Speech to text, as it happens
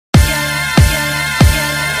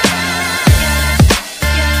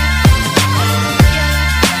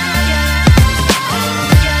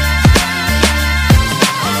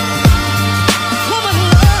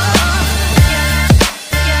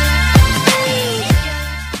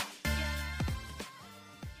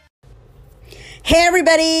Hey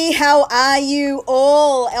everybody, how are you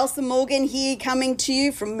all? Elsa Morgan here, coming to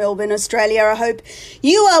you from Melbourne, Australia. I hope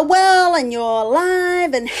you are well and you're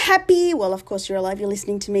alive and happy. Well, of course you're alive, you're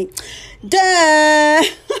listening to me. Duh!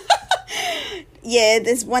 Yeah,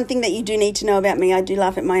 there's one thing that you do need to know about me. I do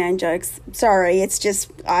laugh at my own jokes. Sorry, it's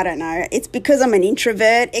just, I don't know. It's because I'm an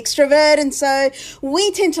extrovert, and so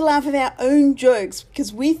we tend to laugh at our own jokes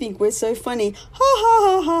because we think we're so funny. Ha, ha,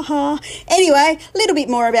 ha, ha, ha. Anyway, a little bit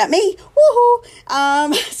more about me.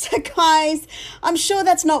 Woohoo! So guys, I'm sure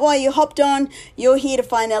that's not why you hopped on. You're here to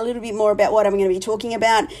find out a little bit more about what I'm going to be talking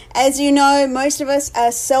about. As you know, most of us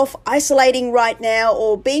are self-isolating right now,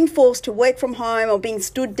 or being forced to work from home, or being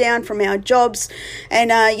stood down from our jobs.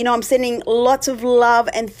 And, I'm sending lots of love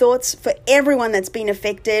and thoughts for everyone that's been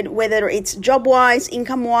affected, whether it's job-wise,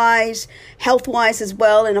 income-wise, health-wise as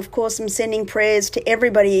well. And, of course, I'm sending prayers to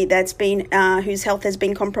everybody that's been whose health has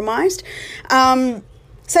been compromised.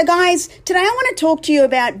 So guys, today I want to talk to you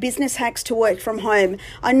about business hacks to work from home.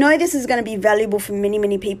 I know this is going to be valuable for many,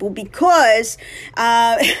 many people because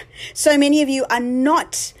so many of you are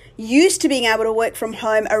not used to being able to work from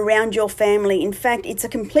home around your family. In fact, it's a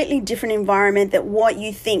completely different environment than what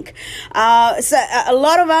you think. So a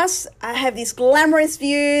lot of us have this glamorous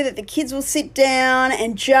view that the kids will sit down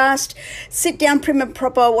and just sit down prim and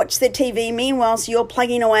proper, watch their TV. Meanwhile, you're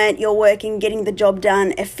plugging away at your work and getting the job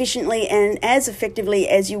done efficiently and as effectively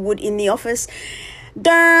as you would in the office.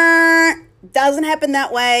 Doesn't happen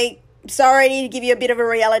that way. Sorry to give you a bit of a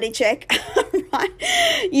reality check. Right?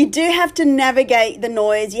 You do have to navigate the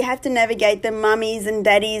noise. You have to navigate the mummies and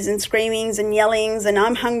daddies and screamings and yellings and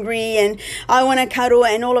I'm hungry and I want to cuddle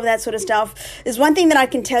and all of that sort of stuff. There's one thing that I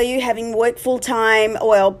can tell you, having worked full-time,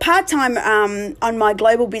 well, part-time on my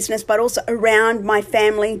global business, but also around my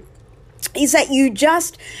family, is that you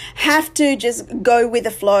just have to just go with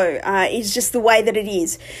the flow. It's just the way that it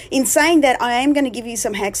is. In saying that, I am going to give you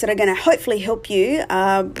some hacks that are going to hopefully help you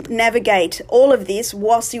navigate all of this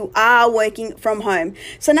whilst you are working from home.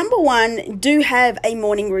 So number one, do have a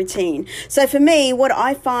morning routine. So for me, what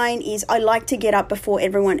I find is I like to get up before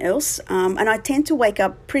everyone else, and I tend to wake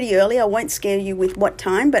up pretty early. I won't scare you with what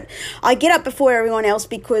time, but I get up before everyone else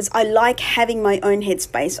because I like having my own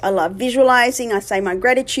headspace. I love visualizing. I say my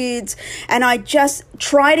gratitudes. And I just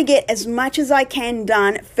try to get as much as I can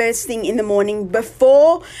done first thing in the morning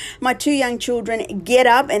before my two young children get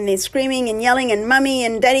up and they're screaming and yelling and mummy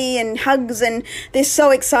and daddy and hugs and they're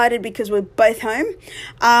so excited because we're both home.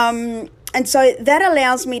 And so that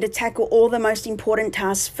allows me to tackle all the most important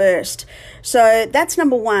tasks first. So that's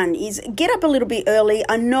number one, is get up a little bit early.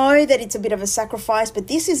 I know that it's a bit of a sacrifice, but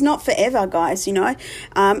this is not forever, guys,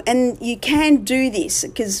 and you can do this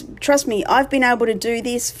because trust me, I've been able to do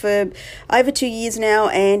this for over 2 years now,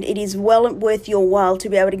 and it is well worth your while to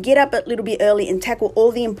be able to get up a little bit early and tackle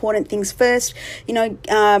all the important things first.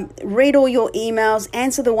 Read all your emails,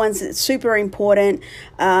 answer the ones that's super important,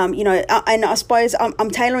 and I suppose I'm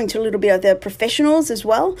tailoring to a little bit of the professionals as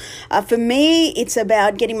well. For me, it's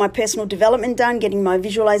about getting my personal development done, getting my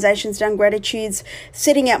visualizations done, gratitudes,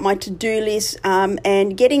 setting out my to-do list,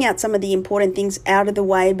 and getting out some of the important things out of the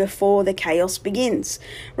way before the chaos begins,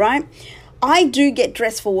 right? I do get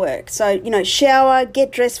dressed for work. So, shower,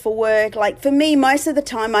 get dressed for work. Like for me, most of the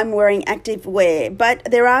time I'm wearing active wear, but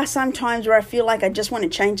there are some times where I feel like I just want to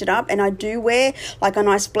change it up and I do wear like a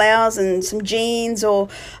nice blouse and some jeans or,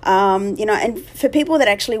 and for people that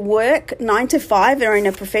actually work 9 to 5 or in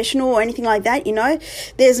a professional or anything like that,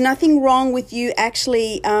 there's nothing wrong with you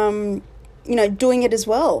actually, doing it as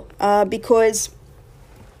well, because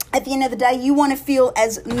at the end of the day, you want to feel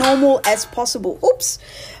as normal as possible. Oops,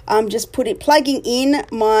 just plugging in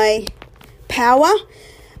my power.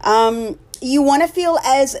 You want to feel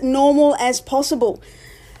as normal as possible.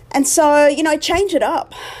 And so, change it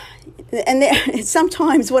up. And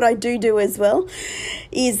sometimes what I do as well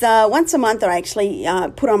is once a month I actually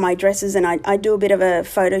put on my dresses and I do a bit of a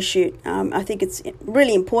photo shoot. I think it's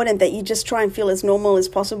really important that you just try and feel as normal as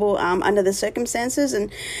possible under the circumstances.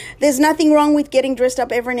 And there's nothing wrong with getting dressed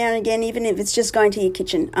up every now and again, even if it's just going to your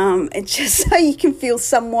kitchen. It's just so you can feel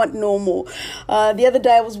somewhat normal. The other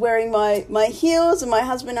day I was wearing my heels and my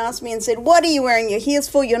husband asked me and said, "What are you wearing your heels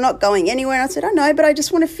for? You're not going anywhere." And I said, "I know, but I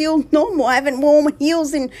just want to feel normal. I haven't worn my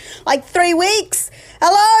heels in like 3 weeks.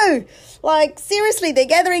 Hello, like seriously, they're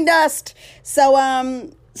gathering dust." So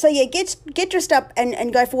yeah, get dressed up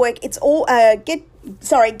and go for work. It's all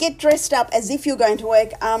get dressed up as if you're going to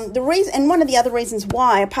work. The reason, and one of the other reasons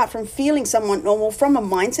why, apart from feeling somewhat normal, from a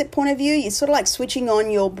mindset point of view, you're sort of like switching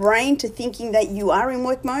on your brain to thinking that you are in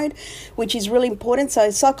work mode, which is really important.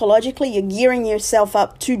 So psychologically, you're gearing yourself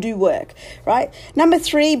up to do work, right? Number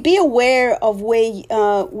 3, be aware of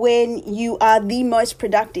when you are the most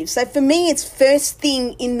productive. So for me, it's first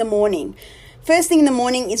thing in the morning. First thing in the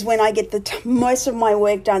morning is when I get most of my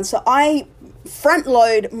work done. So I front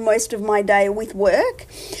load most of my day with work,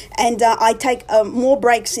 and I take more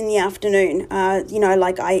breaks in the afternoon.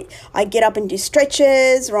 Like I get up and do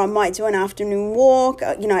stretches, or I might do an afternoon walk,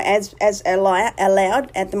 as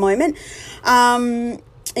allowed at the moment.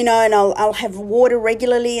 And I'll have water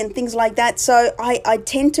regularly and things like that. So I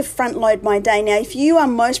tend to front load my day. Now, if you are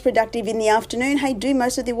most productive in the afternoon, hey, do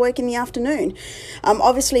most of the work in the afternoon.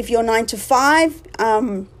 Obviously, if you're 9 to 5,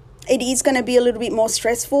 it is going to be a little bit more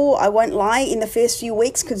stressful, I won't lie, in the first few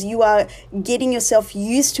weeks, because you are getting yourself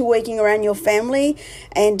used to working around your family,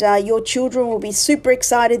 and your children will be super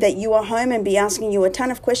excited that you are home and be asking you a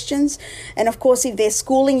ton of questions. And of course, if they're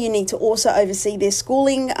schooling, you need to also oversee their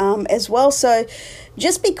schooling as well. So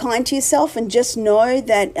just be kind to yourself, and just know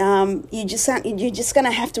that you're just going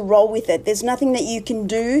to have to roll with it. There's nothing that you can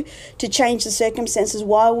do to change the circumstances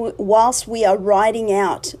whilst we are riding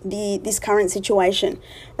out this current situation,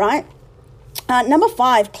 right? Number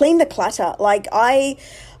 5, clean the clutter. Like I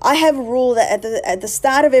have a rule that at the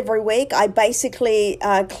start of every week, I basically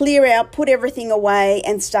clear out, put everything away,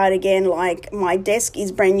 and start again. Like my desk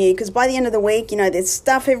is brand new, because by the end of the week, there's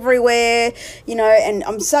stuff everywhere, and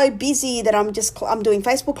I'm so busy that I'm doing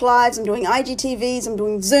Facebook Lives, I'm doing IGTVs, I'm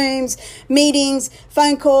doing Zooms, meetings,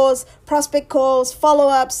 phone calls, prospect calls,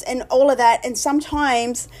 follow-ups, and all of that. And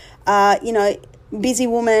sometimes, busy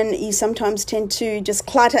woman, you sometimes tend to just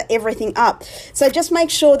clutter everything up. So just make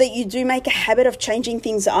sure that you do make a habit of changing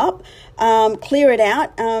things up, clear it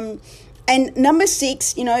out. And number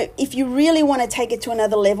 6, if you really want to take it to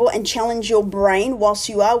another level and challenge your brain whilst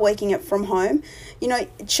you are working it from home,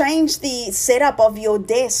 change the setup of your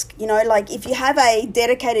desk. Like if you have a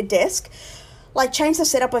dedicated desk, like change the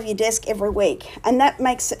setup of your desk every week, and that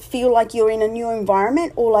makes it feel like you're in a new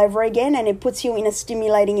environment all over again, and it puts you in a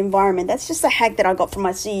stimulating environment. That's just a hack that I got from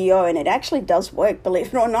my CEO, and it actually does work, believe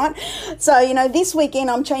it or not. So, this weekend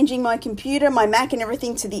I'm changing my computer, my Mac and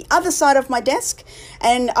everything to the other side of my desk,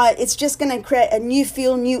 and it's just going to create a new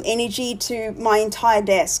feel, new energy to my entire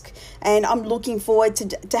desk, and I'm looking forward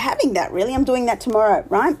to having that, really. I'm doing that tomorrow,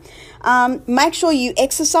 right? Make sure you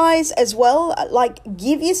exercise as well. Like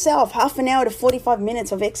give yourself half an hour to 45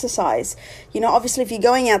 minutes of exercise. Obviously if you're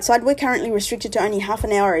going outside, we're currently restricted to only half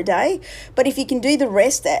an hour a day, but if you can do the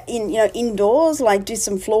rest indoors, like do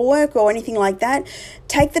some floor work or anything like that,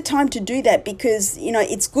 take the time to do that, because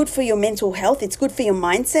it's good for your mental health, it's good for your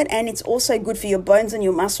mindset, and it's also good for your bones and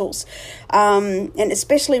your muscles. And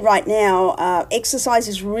especially right now, exercise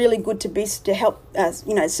is really good to help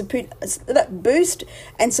boost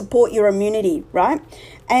and support your immunity, right?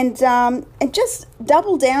 And just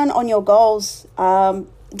double down on your goals. Right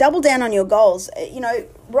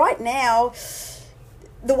now,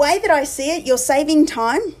 the way that I see it, you're saving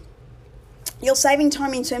time. You're saving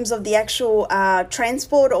time in terms of the actual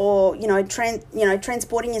transport, or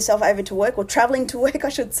transporting yourself over to work, or traveling to work, I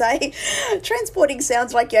should say. Transporting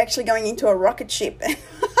sounds like you're actually going into a rocket ship.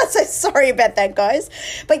 So sorry about that, guys.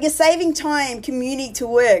 But you're saving time commuting to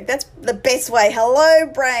work. That's the best way. Hello,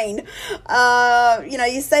 brain.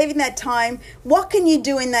 You're saving that time. What can you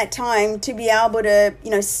do in that time to be able to,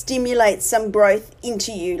 stimulate some growth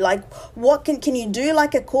into you? Like, what can you do?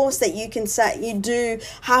 Like a course that you can say you do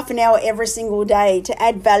half an hour every single day to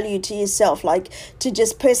add value to yourself, like to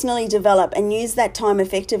just personally develop and use that time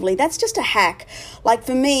effectively. That's just a hack. Like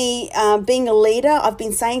for me, being a leader, I've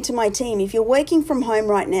been saying to my team, if you're working from home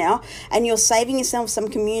right now and you're saving yourself some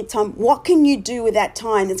commute time, what can you do with that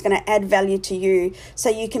time that's going to add value to you so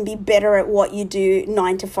you can be better at what you do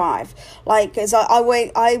 9 to 5? Like, as I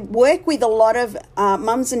work with a lot of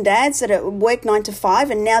mums and dads that work 9 to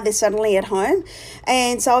 5 and now they're suddenly at home.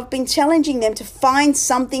 And so I've been challenging them to find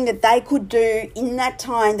something that they could do in that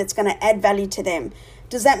time that's going to add value to them.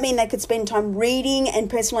 Does that mean they could spend time reading and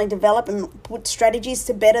personally develop and put strategies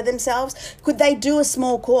to better themselves? Could they do a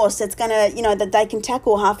small course that's going to, that they can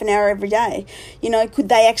tackle half an hour every day? Could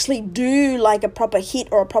they actually do like a proper HIIT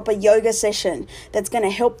or a proper yoga session that's going to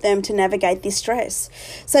help them to navigate this stress?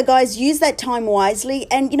 So guys, use that time wisely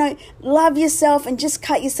and, love yourself and just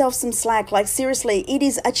cut yourself some slack. Like seriously, it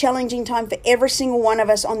is a challenging time for every single one of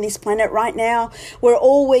us on this planet right now. We're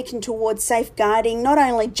all working towards safeguarding not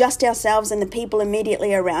only just ourselves and the people immediately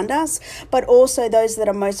immediately around us, but also those that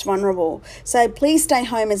are most vulnerable. So please stay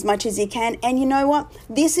home as much as you can. And you know what?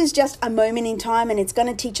 This is just a moment in time, and it's going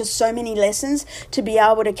to teach us so many lessons to be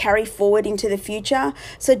able to carry forward into the future.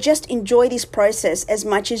 So just enjoy this process as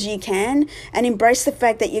much as you can and embrace the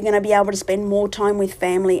fact that you're going to be able to spend more time with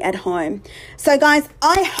family at home. So guys,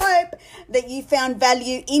 I hope that you found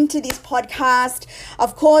value into this podcast.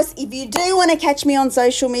 Of course, if you do want to catch me on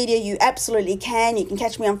social media, you absolutely can. You can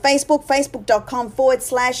catch me on Facebook,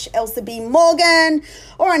 facebook.com/Elsa B. Morgan,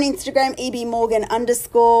 or on Instagram,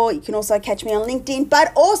 ebmorgan_. You can also catch me on LinkedIn,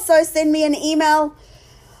 but also send me an email.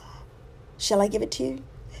 Shall I give it to you?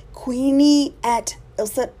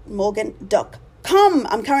 Queenie@elsamorgan.com.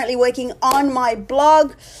 I'm currently working on my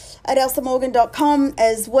blog at elsamorgan.com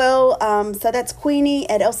as well. So that's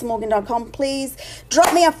Queenie@elsamorgan.com. Please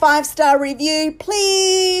drop me a 5-star review,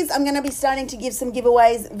 please. I'm going to be starting to give some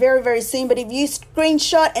giveaways very, very soon. But if you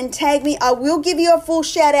screenshot and tag me, I will give you a full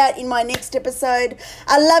shout out in my next episode.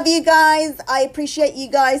 I love you guys. I appreciate you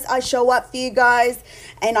guys. I show up for you guys.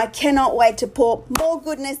 And I cannot wait to pour more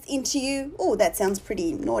goodness into you. Oh, that sounds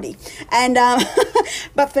pretty naughty. And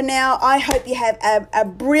but for now, I hope you have a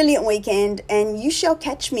brilliant weekend, and you shall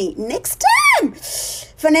catch me next time.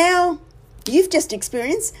 For now, you've just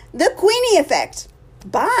experienced the Queenie effect.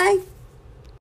 Bye.